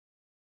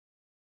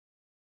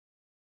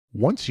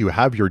Once you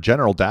have your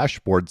general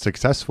dashboard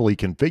successfully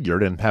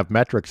configured and have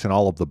metrics in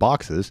all of the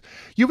boxes,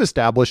 you've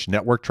established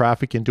network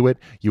traffic into it,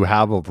 you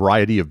have a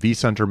variety of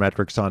vCenter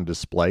metrics on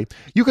display,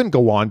 you can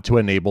go on to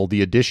enable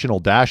the additional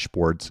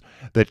dashboards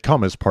that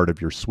come as part of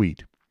your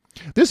suite.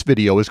 This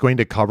video is going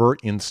to cover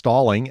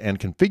installing and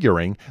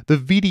configuring the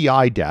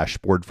VDI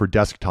dashboard for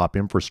desktop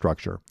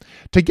infrastructure.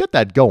 To get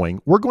that going,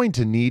 we're going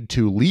to need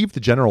to leave the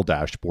general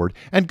dashboard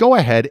and go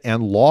ahead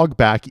and log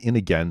back in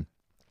again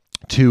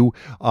to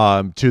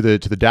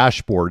the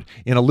dashboard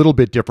in a little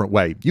bit different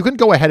way. You can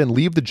go ahead and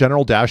leave the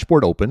general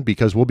dashboard open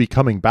because we'll be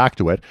coming back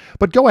to it,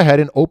 but go ahead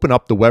and open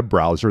up the web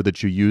browser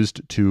that you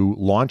used to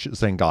launch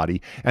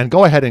Xangati and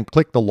go ahead and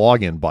click the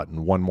login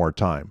button one more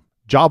time.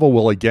 Java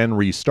will again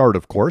restart,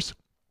 of course,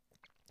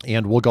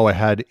 and we'll go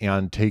ahead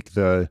and take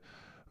the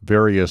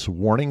various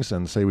warnings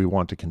and say we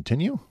want to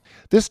continue.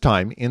 This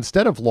time,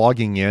 instead of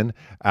logging in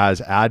as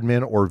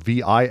admin or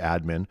VI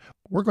admin,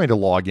 we're going to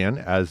log in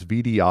as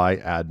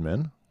VDI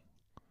admin.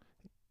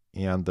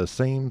 And the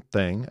same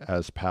thing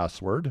as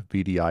password,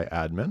 VDI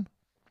admin.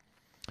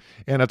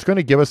 And it's going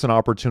to give us an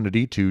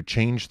opportunity to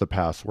change the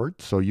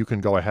password. So you can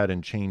go ahead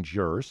and change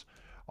yours.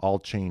 I'll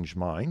change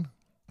mine,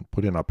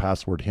 put in a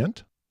password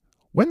hint.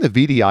 When the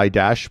VDI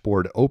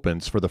dashboard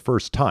opens for the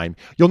first time,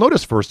 you'll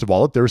notice, first of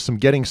all, that there's some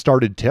getting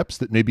started tips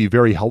that may be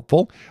very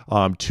helpful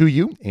to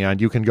you,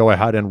 and you can go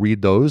ahead and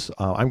read those.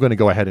 I'm going to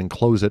go ahead and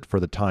close it for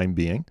the time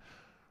being.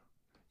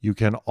 You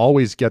can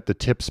always get the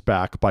tips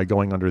back by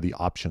going under the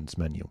options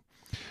menu.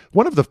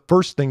 One of the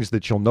first things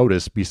that you'll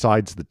notice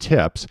besides the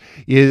tips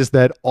is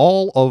that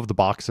all of the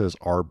boxes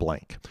are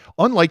blank.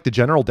 Unlike the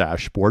general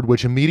dashboard,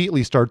 which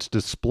immediately starts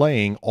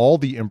displaying all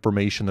the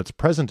information that's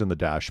present in the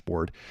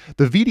dashboard,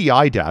 the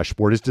VDI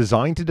dashboard is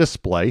designed to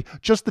display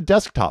just the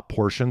desktop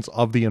portions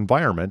of the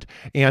environment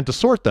and to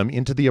sort them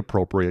into the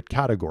appropriate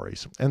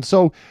categories. And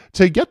so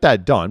to get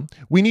that done,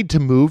 we need to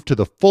move to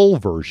the full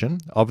version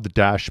of the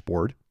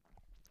dashboard.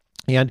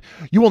 And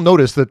you will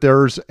notice that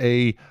there's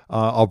a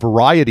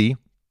variety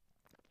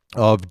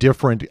of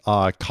different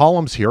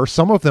columns here.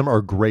 Some of them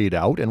are grayed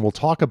out, and we'll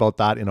talk about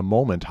that in a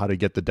moment, how to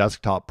get the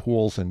desktop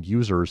pools and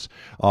users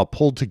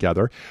pulled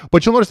together.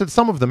 But you'll notice that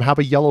some of them have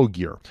a yellow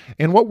gear.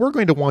 And what we're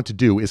going to want to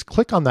do is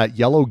click on that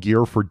yellow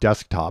gear for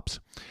desktops.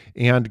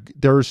 And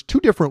there's two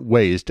different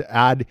ways to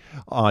add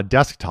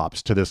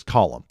desktops to this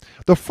column.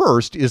 The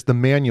first is the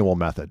manual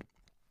method.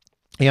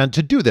 And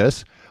to do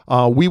this,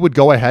 we would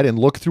go ahead and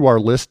look through our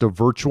list of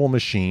virtual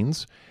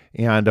machines.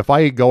 And if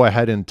I go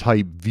ahead and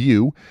type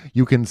view,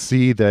 you can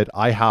see that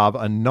I have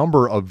a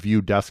number of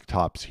view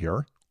desktops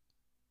here.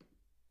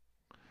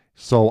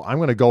 So I'm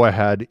going to go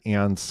ahead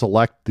and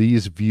select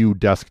these view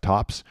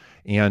desktops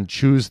and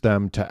choose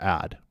them to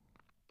add.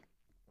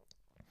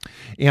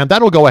 And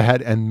that'll go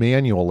ahead and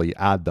manually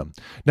add them.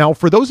 Now,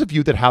 for those of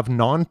you that have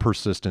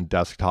non-persistent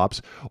desktops,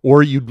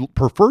 or you'd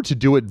prefer to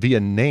do it via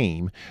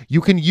name,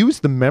 you can use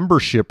the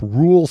membership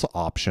rules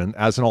option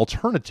as an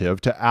alternative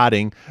to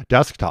adding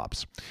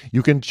desktops.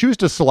 You can choose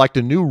to select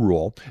a new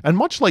rule, and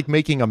much like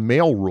making a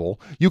mail rule,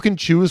 you can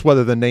choose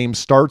whether the name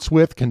starts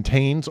with,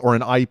 contains, or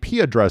an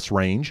IP address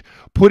range,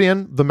 put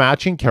in the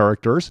matching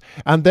characters,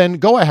 and then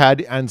go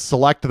ahead and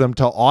select them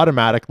to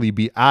automatically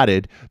be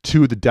added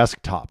to the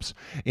desktops.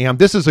 And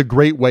this is a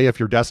great way if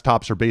your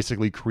desktops are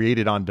basically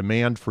created on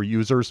demand for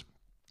users.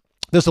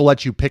 This will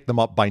let you pick them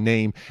up by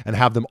name and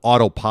have them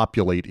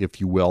auto-populate, if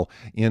you will,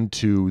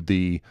 into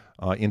the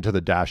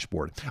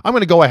dashboard. I'm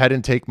going to go ahead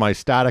and take my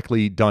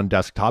statically done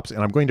desktops,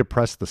 and I'm going to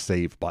press the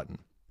Save button.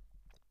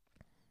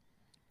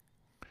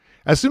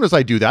 As soon as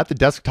I do that, the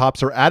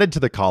desktops are added to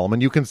the column,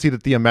 and you can see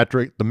that the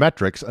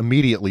metrics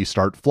immediately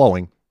start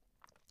flowing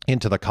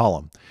into the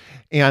column.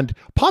 And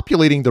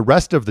populating the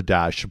rest of the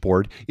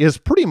dashboard is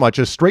pretty much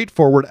a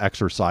straightforward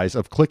exercise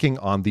of clicking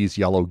on these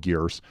yellow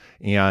gears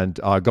and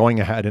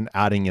going ahead and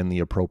adding in the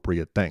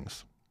appropriate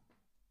things.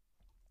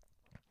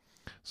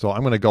 So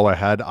I'm going to go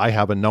ahead. I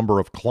have a number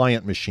of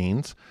client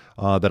machines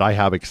that I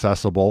have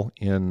accessible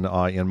in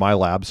my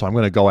lab, so I'm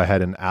going to go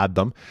ahead and add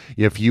them.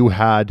 If you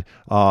had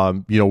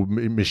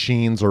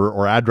machines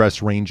or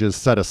address ranges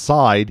set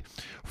aside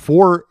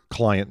for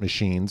client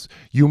machines,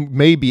 you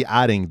may be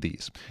adding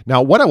these.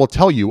 Now, what I will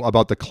tell you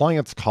about the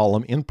clients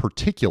column in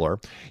particular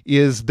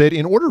is that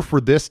in order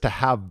for this to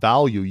have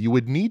value, you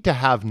would need to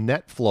have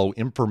NetFlow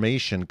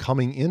information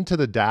coming into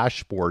the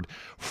dashboard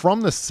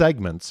from the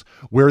segments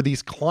where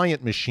these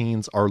client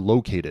machines are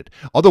located.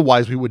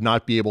 Otherwise, we would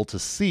not be able to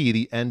see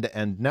the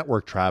end-to-end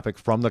network traffic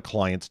from the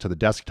clients to the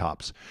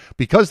desktops.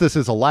 Because this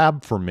is a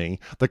lab for me,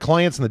 the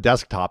clients and the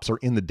desktops are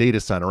in the data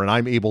center, and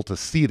I'm able to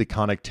see the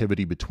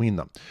connectivity between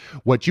them.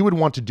 What you would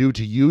want to do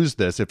to use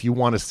this, if you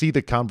want to see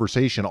the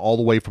conversation all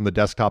the way from the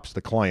desktops to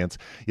the clients,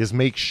 is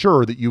make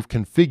sure that you've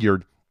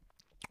configured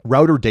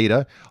router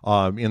data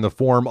in the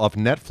form of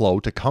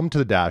NetFlow to come to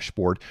the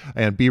dashboard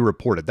and be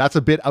reported. That's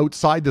a bit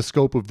outside the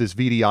scope of this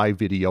VDI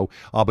video,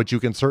 but you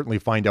can certainly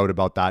find out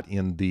about that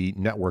in the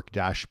network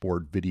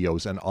dashboard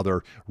videos and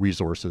other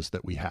resources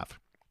that we have.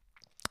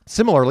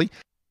 Similarly,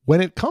 When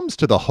it comes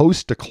to the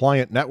host to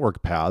client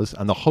network paths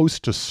and the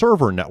host to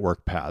server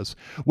network paths,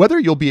 whether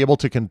you'll be able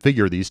to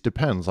configure these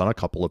depends on a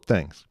couple of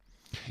things.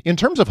 In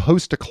terms of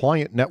host to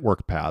client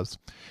network paths,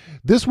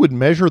 this would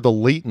measure the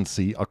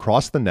latency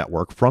across the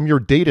network from your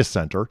data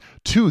center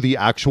to the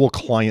actual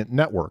client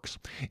networks.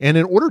 And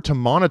in order to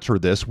monitor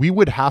this, we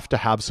would have to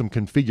have some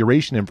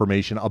configuration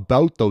information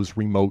about those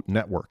remote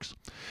networks.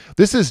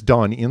 This is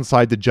done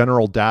inside the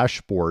general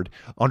dashboard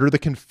under the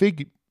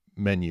config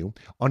menu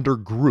under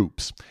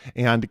groups,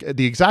 and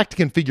the exact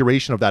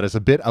configuration of that is a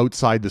bit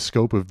outside the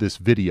scope of this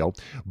video,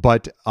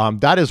 but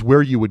that is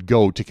where you would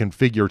go to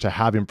configure to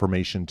have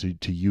information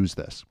to use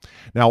this.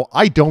 Now,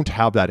 I don't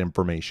have that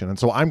information, and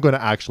so I'm going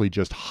to actually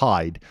just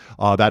hide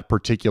that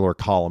particular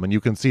column, and you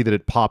can see that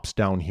it pops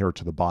down here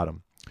to the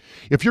bottom.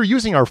 If you're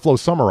using our flow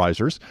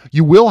summarizers,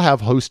 you will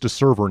have host to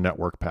server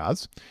network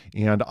paths,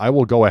 and I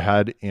will go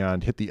ahead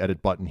and hit the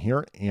edit button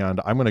here,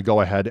 and I'm going to go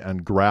ahead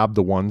and grab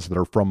the ones that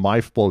are from my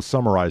flow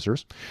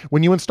summarizers.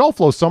 When you install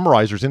flow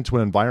summarizers into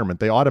an environment,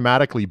 they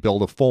automatically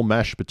build a full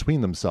mesh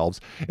between themselves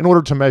in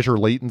order to measure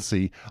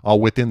latency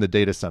within the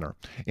data center.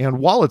 And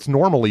while it's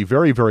normally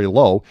very, very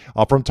low,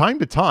 from time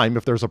to time,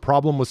 if there's a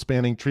problem with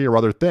spanning tree or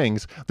other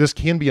things, this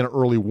can be an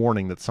early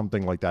warning that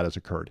something like that has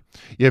occurred.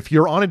 If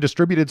you're on a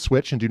distributed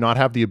switch and do not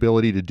have the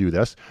ability to do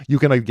this, you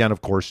can again, of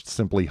course,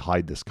 simply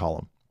hide this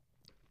column.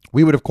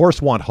 We would, of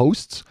course, want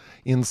hosts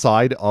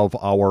inside of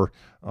our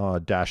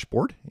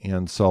dashboard.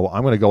 And so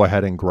I'm going to go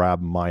ahead and grab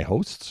my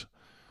hosts,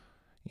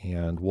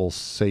 and we'll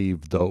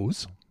save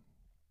those.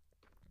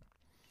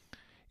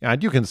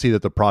 And you can see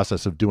that the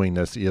process of doing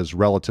this is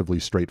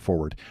relatively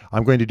straightforward.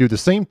 I'm going to do the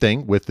same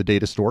thing with the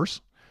data stores.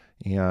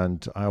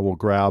 And I will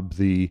grab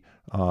the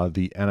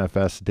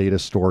NFS data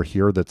store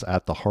here that's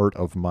at the heart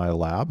of my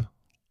lab.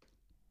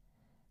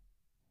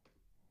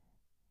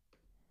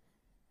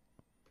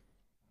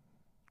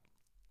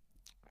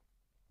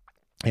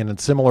 And in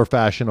similar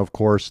fashion, of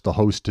course, the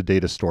host to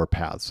data store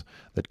paths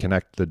that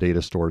connect the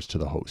data stores to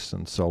the hosts.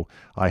 And so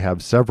I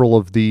have several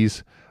of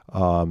these.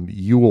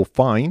 You will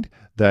find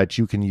that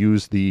you can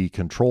use the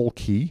control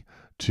key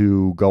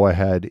to go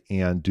ahead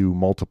and do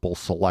multiple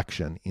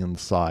selection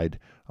inside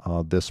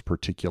this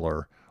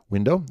particular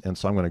window. And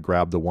so I'm going to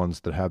grab the ones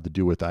that have to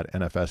do with that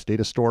NFS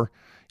data store.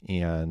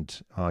 And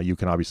you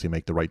can obviously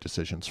make the right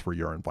decisions for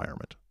your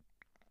environment.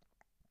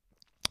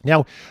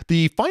 Now,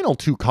 the final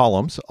two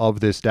columns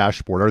of this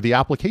dashboard are the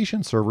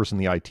application servers and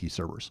the IT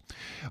servers.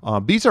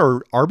 These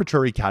are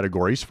arbitrary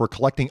categories for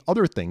collecting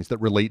other things that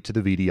relate to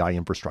the VDI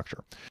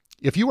infrastructure.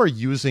 If you are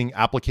using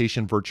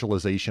application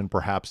virtualization,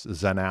 perhaps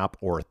XenApp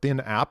or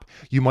ThinApp,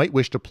 you might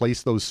wish to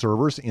place those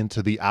servers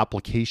into the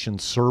application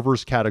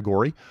servers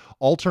category.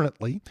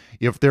 Alternately,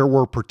 if there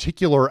were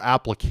particular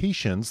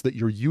applications that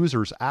your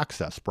users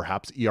access,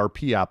 perhaps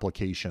ERP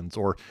applications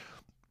or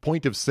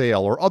point of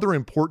sale or other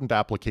important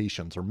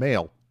applications or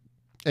mail,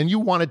 and you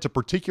wanted to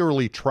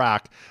particularly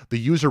track the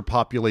user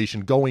population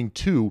going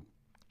to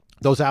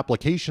those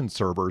application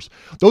servers,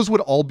 those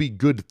would all be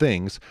good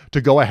things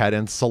to go ahead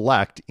and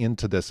select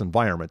into this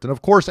environment. And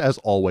of course, as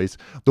always,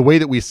 the way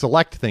that we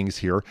select things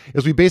here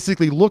is we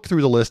basically look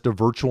through the list of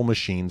virtual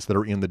machines that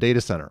are in the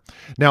data center.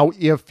 Now,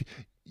 if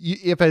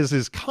as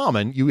is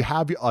common, you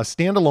have a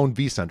standalone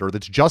vCenter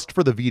that's just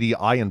for the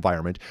VDI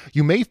environment,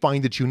 you may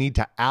find that you need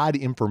to add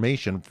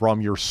information from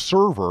your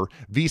server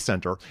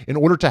vCenter in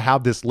order to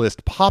have this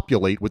list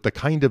populate with the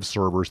kind of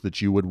servers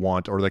that you would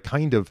want, or the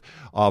kind of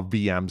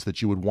VMs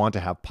that you would want to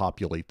have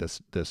populate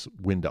this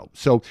window.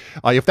 So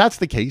if that's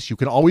the case, you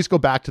can always go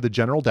back to the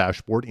general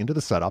dashboard into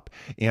the setup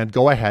and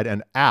go ahead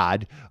and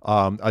add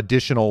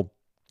additional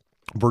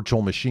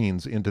virtual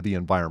machines into the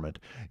environment.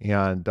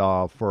 And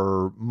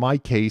for my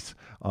case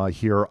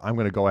here, I'm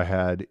going to go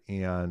ahead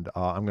and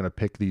I'm going to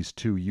pick these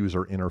two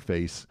user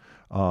interface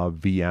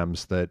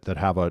VMs that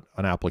have an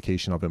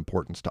application of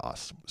importance to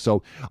us.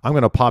 So I'm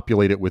going to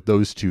populate it with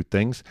those two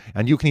things,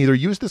 and you can either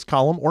use this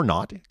column or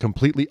not,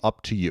 completely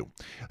up to you.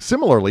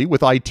 Similarly,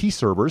 with IT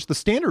servers, the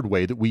standard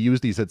way that we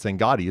use these at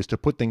Xangati is to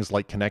put things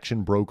like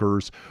connection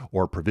brokers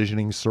or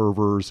provisioning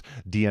servers,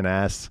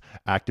 DNS,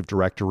 Active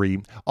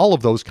Directory, all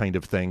of those kind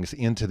of things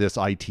into this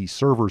IT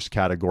servers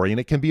category, and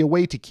it can be a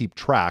way to keep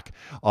track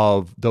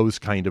of those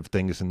kind of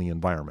things in the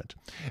environment.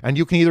 And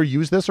you can either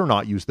use this or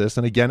not use this,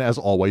 and again, as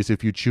always,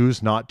 if you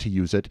choose not to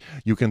use it,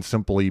 you can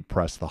simply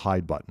press the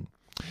hide button.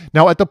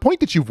 Now, at the point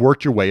that you've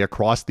worked your way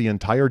across the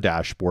entire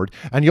dashboard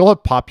and you'll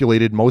have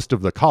populated most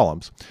of the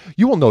columns,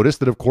 you will notice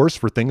that, of course,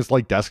 for things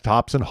like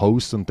desktops and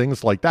hosts and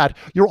things like that,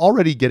 you're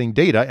already getting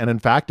data. And in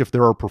fact, if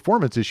there are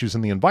performance issues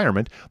in the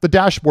environment, the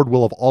dashboard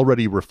will have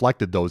already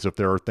reflected those if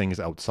there are things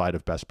outside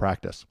of best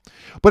practice.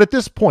 But at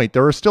this point,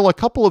 there are still a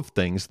couple of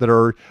things that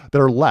are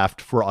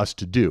left for us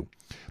to do.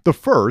 The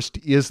first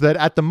is that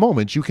at the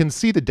moment, you can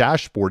see the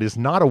dashboard is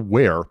not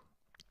aware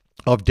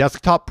of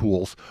desktop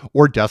pools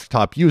or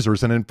desktop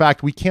users. And in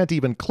fact, we can't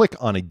even click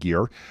on a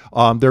gear.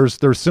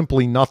 There's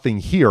simply nothing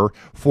here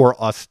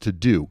for us to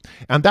do.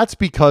 And that's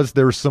because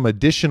there's some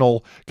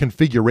additional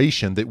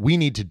configuration that we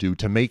need to do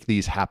to make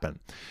these happen.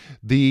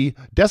 The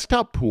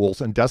desktop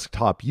pools and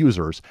desktop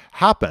users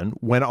happen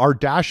when our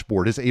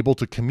dashboard is able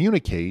to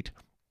communicate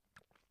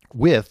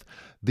with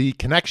the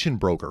connection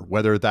broker,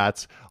 whether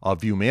that's a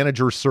View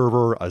Manager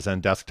server, a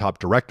Zendesk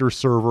Director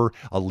server,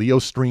 a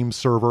LeoStream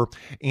server,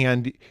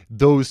 and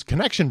those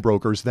connection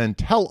brokers then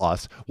tell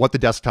us what the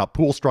desktop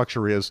pool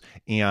structure is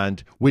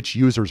and which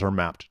users are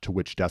mapped to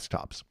which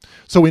desktops.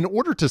 So in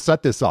order to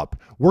set this up,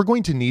 we're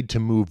going to need to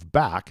move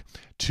back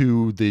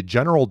to the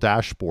general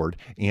dashboard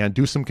and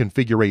do some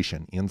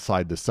configuration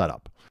inside the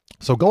setup.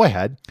 So go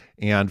ahead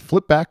and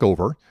flip back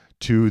over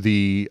to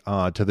the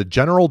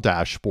general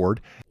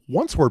dashboard.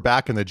 Once we're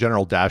back in the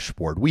general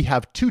dashboard, we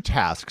have two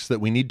tasks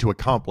that we need to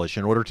accomplish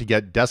in order to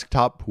get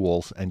desktop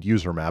pools and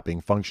user mapping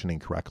functioning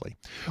correctly.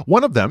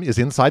 One of them is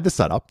inside the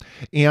setup,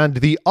 and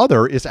the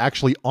other is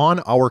actually on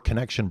our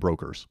connection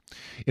brokers.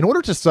 In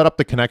order to set up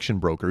the connection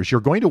brokers,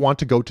 you're going to want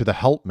to go to the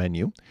Help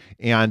menu,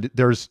 and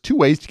there's two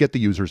ways to get the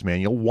user's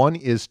manual. One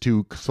is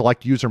to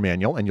select User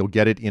Manual, and you'll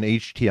get it in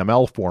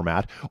HTML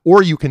format,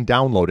 or you can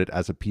download it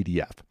as a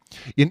PDF.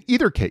 In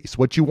either case,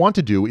 what you want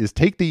to do is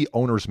take the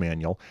owner's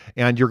manual,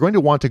 and you're going to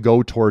want to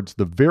go towards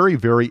the very,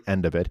 very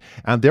end of it.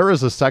 And there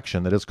is a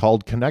section that is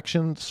called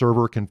Connection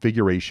Server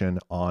Configuration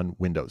on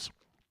Windows.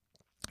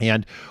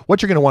 And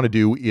what you're going to want to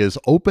do is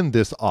open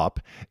this up,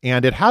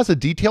 and it has a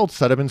detailed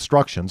set of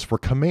instructions for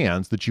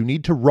commands that you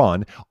need to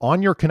run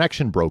on your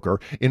connection broker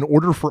in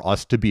order for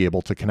us to be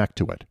able to connect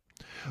to it.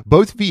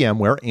 Both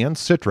VMware and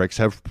Citrix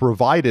have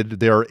provided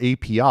their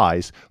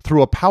APIs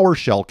through a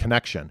PowerShell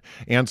connection.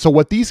 And so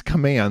what these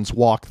commands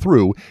walk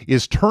through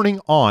is turning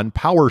on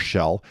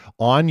PowerShell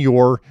on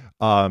your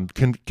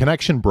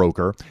connection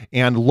broker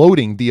and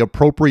loading the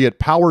appropriate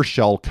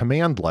PowerShell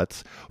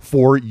commandlets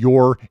for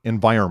your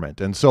environment.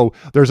 And so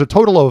there's a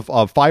total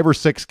of 5 or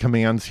 6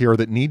 commands here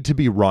that need to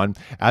be run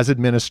as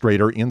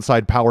administrator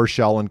inside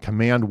PowerShell and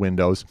command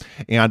windows.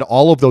 And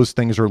all of those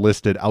things are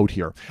listed out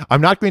here.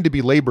 I'm not going to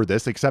belabor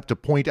this except to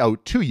point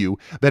out to you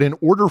that in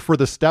order for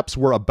the steps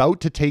we're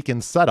about to take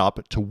in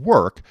setup to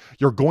work,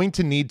 you're going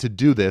to need to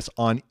do this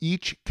on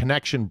each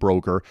connection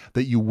broker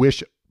that you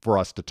wish for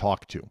us to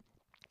talk to.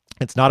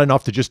 It's not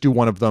enough to just do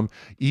one of them.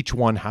 Each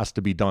one has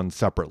to be done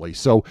separately.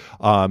 So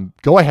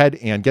go ahead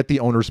and get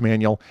the owner's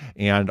manual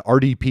and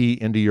RDP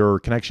into your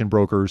connection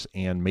brokers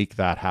and make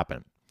that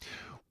happen.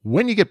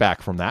 When you get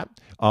back from that,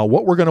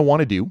 what we're going to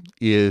want to do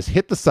is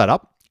hit the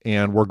setup,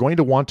 and we're going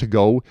to want to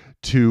go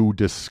to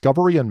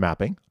Discovery and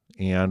Mapping,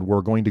 and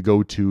we're going to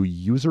go to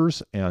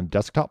Users and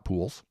Desktop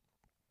Pools.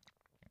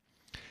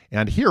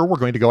 And here we're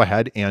going to go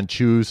ahead and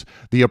choose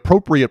the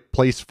appropriate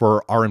place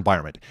for our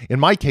environment. In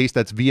my case,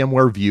 that's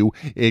VMware View.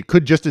 It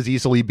could just as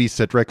easily be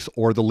Citrix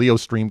or the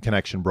LeoStream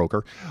connection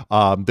broker.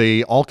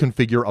 They all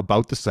configure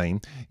about the same,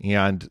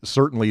 and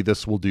certainly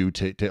this will do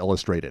to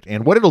illustrate it.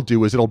 And what it'll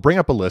do is it'll bring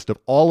up a list of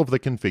all of the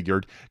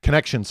configured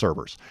connection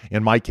servers.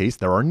 In my case,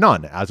 there are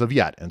none as of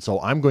yet, and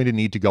so I'm going to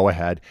need to go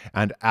ahead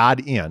and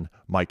add in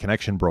my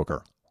connection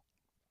broker.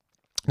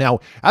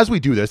 Now, as we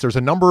do this, there's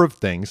a number of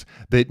things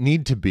that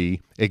need to be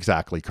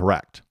exactly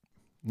correct.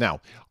 Now,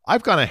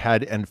 I've gone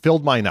ahead and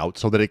filled mine out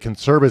so that it can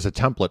serve as a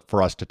template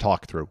for us to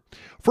talk through.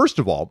 First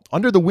of all,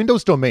 under the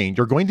Windows domain,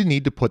 you're going to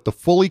need to put the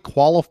fully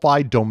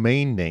qualified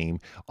domain name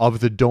of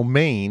the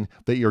domain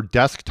that your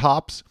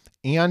desktops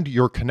and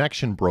your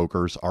connection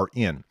brokers are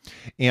in.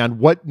 And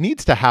what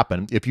needs to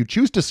happen, if you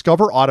choose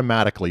Discover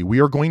automatically,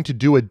 we are going to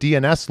do a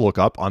DNS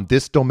lookup on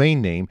this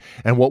domain name,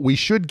 and what we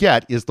should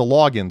get is the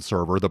login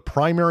server, the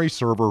primary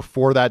server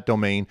for that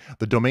domain,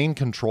 the domain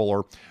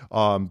controller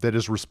that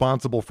is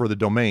responsible for the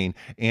domain.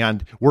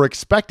 And we're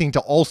expecting to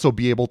also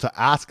be able to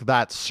ask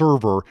that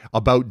server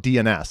about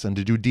DNS and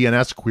to do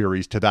DNS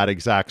queries to that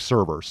exact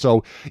server.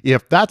 So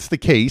if that's the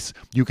case,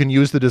 you can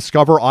use the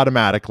Discover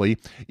automatically.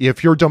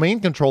 If your domain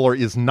controller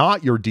is not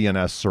your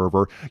DNS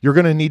server, you're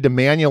going to need to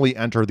manually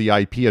enter the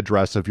IP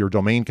address of your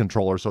domain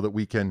controller so that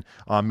we can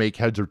make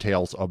heads or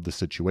tails of the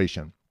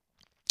situation.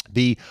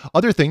 The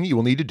other thing you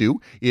will need to do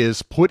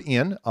is put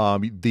in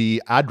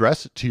the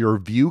address to your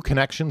View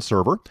connection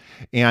server,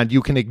 and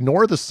you can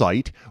ignore the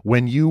site.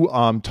 When you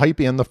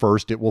type in the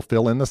first, it will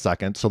fill in the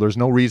second, so there's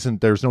no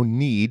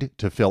need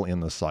to fill in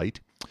the site.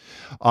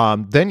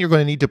 Then you're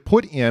going to need to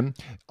put in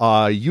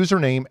a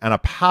username and a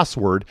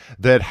password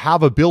that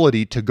have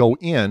ability to go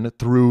in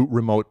through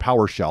remote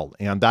PowerShell.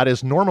 And that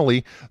is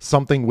normally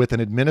something with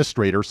an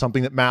administrator,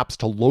 something that maps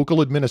to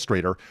local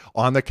administrator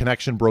on the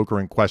connection broker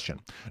in question.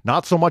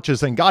 Not so much a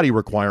Xangati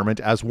requirement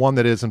as one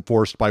that is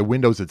enforced by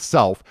Windows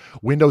itself.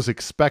 Windows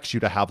expects you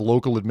to have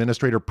local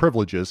administrator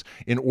privileges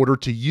in order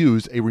to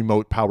use a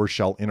remote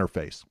PowerShell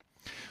interface.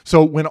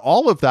 So when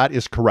all of that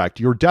is correct,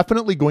 you're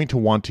definitely going to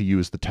want to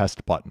use the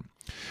test button.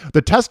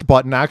 The test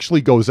button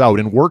actually goes out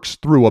and works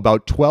through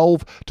about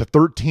 12 to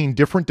 13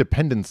 different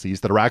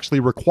dependencies that are actually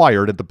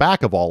required at the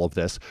back of all of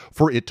this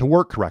for it to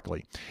work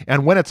correctly.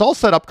 And when it's all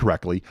set up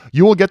correctly,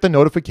 you will get the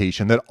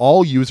notification that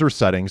all user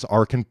settings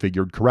are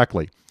configured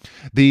correctly.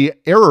 The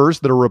errors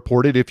that are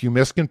reported if you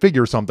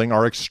misconfigure something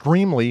are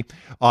extremely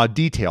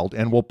detailed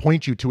and will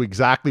point you to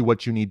exactly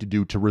what you need to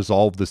do to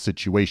resolve the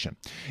situation.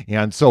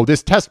 And so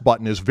this test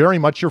button is very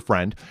much your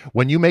friend.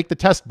 When you make the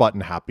test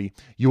button happy,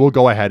 you will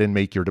go ahead and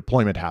make your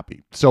deployment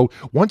happy. So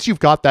once you've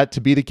got that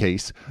to be the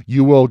case,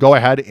 you will go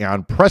ahead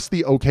and press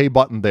the OK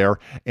button there,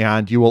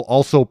 and you will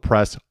also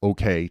press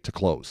OK to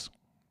close.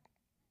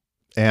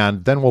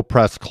 And then we'll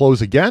press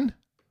close again.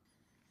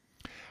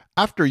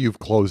 After you've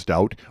closed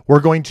out, we're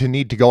going to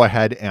need to go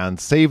ahead and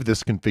save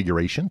this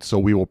configuration. So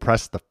we will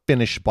press the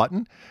finish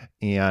button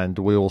and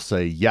we will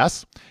say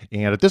yes.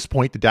 And at this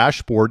point, the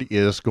dashboard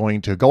is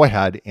going to go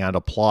ahead and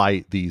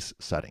apply these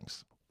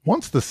settings.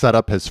 Once the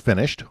setup has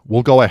finished,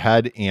 we'll go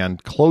ahead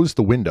and close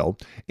the window.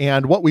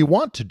 And what we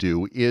want to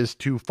do is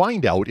to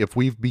find out if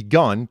we've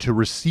begun to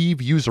receive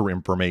user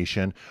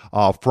information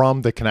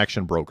from the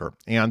connection broker.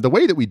 And the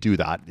way that we do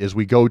that is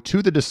we go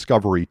to the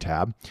Discovery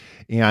tab,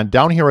 and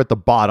down here at the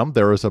bottom,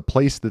 there is a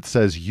place that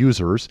says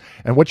Users.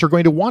 And what you're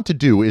going to want to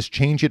do is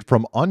change it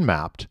from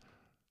unmapped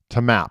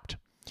to mapped.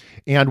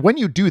 And when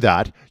you do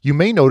that, you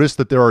may notice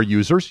that there are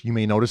users, you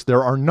may notice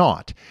there are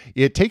not.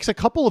 It takes a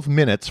couple of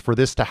minutes for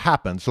this to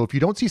happen. So if you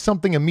don't see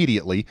something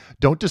immediately,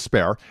 don't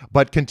despair,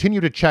 but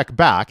continue to check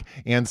back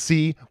and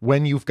see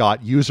when you've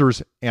got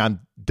users and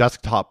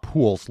desktop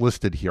pools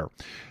listed here.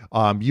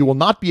 You will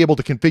not be able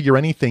to configure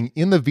anything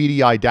in the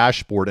VDI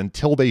dashboard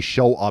until they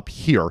show up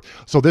here.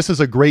 So this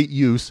is a great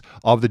use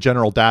of the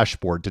general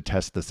dashboard to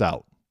test this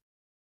out.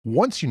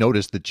 Once you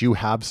notice that you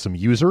have some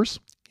users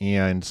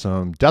and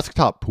some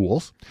desktop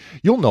pools,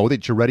 you'll know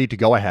that you're ready to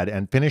go ahead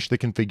and finish the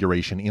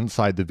configuration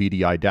inside the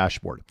VDI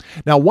dashboard.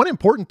 Now, one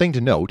important thing to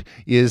note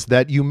is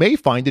that you may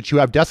find that you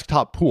have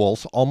desktop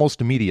pools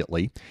almost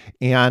immediately,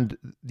 and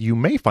you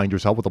may find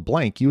yourself with a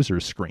blank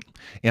users screen.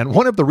 And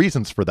one of the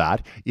reasons for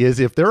that is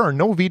if there are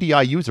no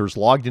VDI users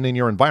logged in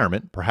your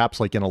environment, perhaps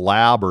like in a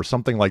lab or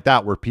something like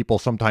that, where people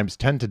sometimes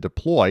tend to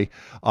deploy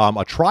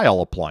a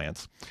trial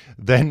appliance,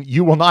 then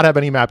you will not have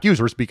any mapped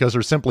users because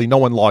there's simply no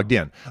one logged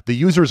in. The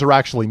users are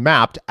actually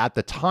mapped at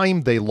the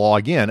time they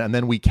log in, and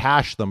then we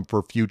cache them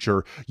for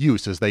future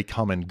use as they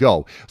come and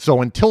go. So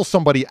until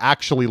somebody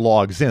actually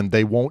logs in,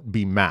 they won't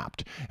be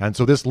mapped. And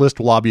so this list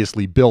will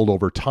obviously build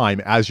over time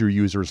as your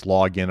users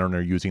log in and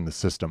are using the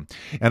system.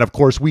 And of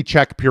course, we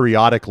check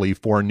periodically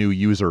for new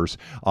users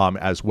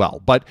as well.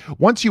 But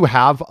once you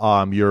have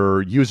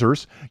your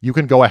users, you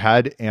can go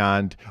ahead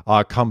and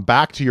come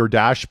back to your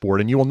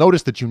dashboard, and you will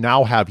notice that you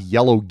now have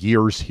yellow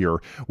gears here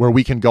where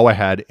we can go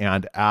ahead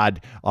and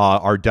add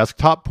our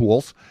desktop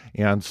pools.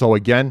 And so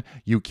again,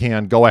 you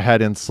can go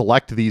ahead and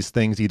select these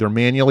things either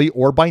manually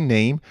or by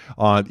name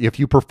if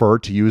you prefer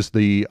to use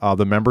the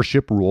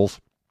membership rules.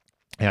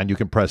 And you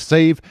can press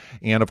save,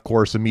 and of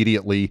course,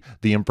 immediately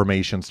the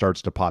information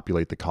starts to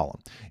populate the column.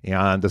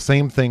 And the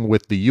same thing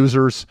with the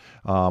users.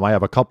 I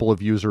have a couple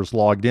of users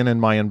logged in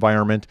my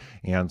environment,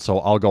 and so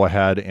I'll go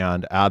ahead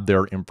and add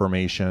their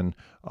information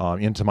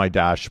into my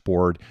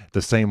dashboard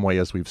the same way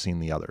as we've seen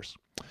the others.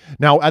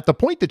 Now, at the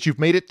point that you've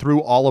made it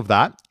through all of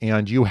that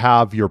and you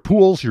have your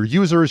pools, your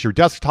users, your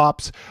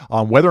desktops,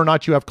 whether or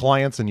not you have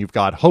clients and you've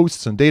got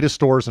hosts and data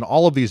stores and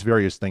all of these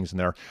various things in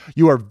there,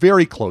 you are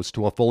very close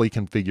to a fully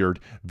configured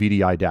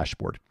VDI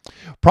dashboard.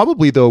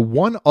 Probably the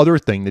one other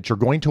thing that you're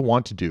going to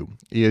want to do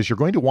is you're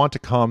going to want to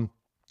come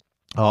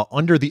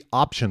under the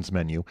options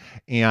menu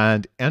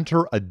and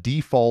enter a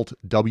default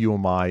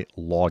WMI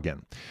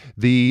login.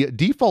 The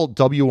default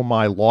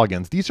WMI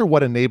logins, these are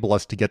what enable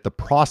us to get the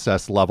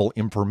process level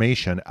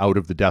information out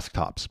of the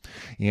desktops.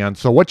 And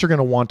so what you're going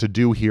to want to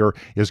do here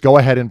is go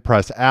ahead and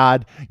press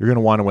add. You're going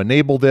to want to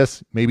enable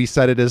this, maybe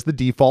set it as the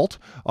default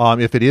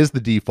if it is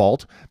the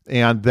default,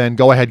 and then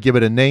go ahead, give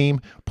it a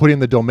name, put in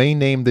the domain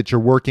name that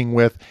you're working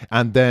with,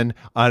 and then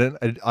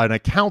an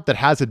account that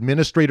has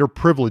administrator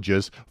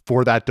privileges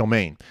for that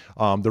domain.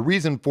 The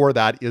reason for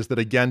that is that,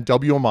 again,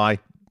 WMI,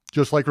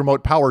 just like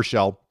Remote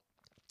PowerShell,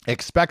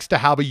 expects to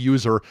have a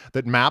user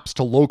that maps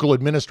to local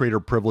administrator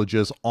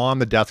privileges on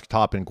the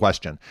desktop in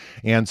question.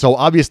 And so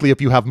obviously,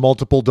 if you have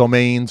multiple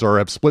domains or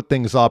have split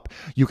things up,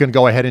 you can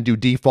go ahead and do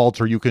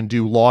defaults, or you can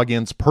do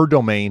logins per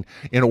domain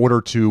in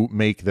order to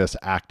make this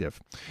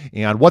active.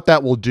 And what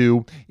that will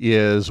do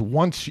is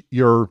once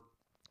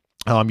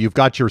you've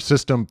got your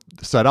system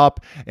set up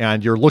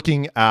and you're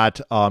looking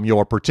at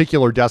a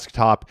particular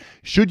desktop,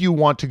 should you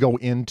want to go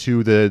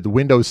into the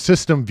Windows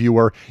System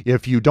Viewer,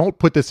 if you don't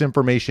put this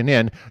information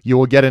in, you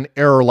will get an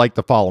error like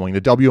the following. The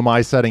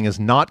WMI setting is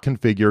not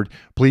configured.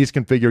 Please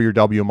configure your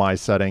WMI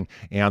setting.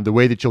 And the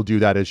way that you'll do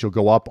that is you'll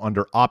go up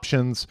under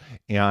Options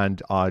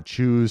and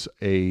choose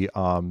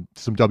some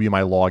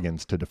WMI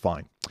logins to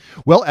define.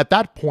 Well, at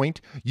that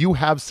point, you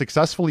have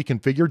successfully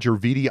configured your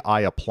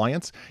VDI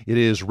appliance. It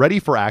is ready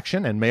for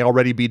action and may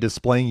already be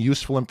displaying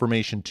useful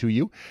information to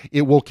you.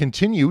 It will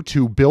continue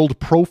to build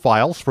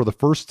profiles for the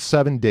first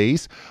 7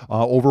 days,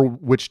 over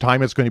which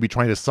time it's going to be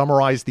trying to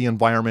summarize the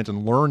environment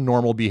and learn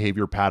normal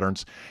behavior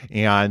patterns.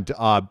 And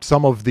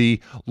some of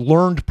the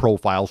learned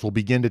profiles will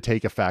begin to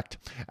take effect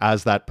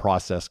as that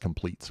process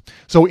completes.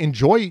 So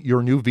enjoy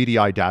your new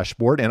VDI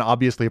dashboard. And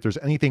obviously, if there's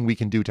anything we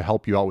can do to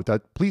help you out with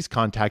that, please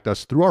contact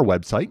us through our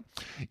website.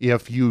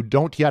 If you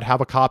don't yet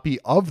have a copy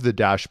of the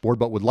dashboard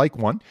but would like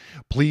one,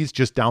 please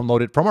just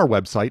download it from our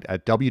website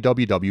at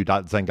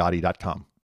www.xangati.com.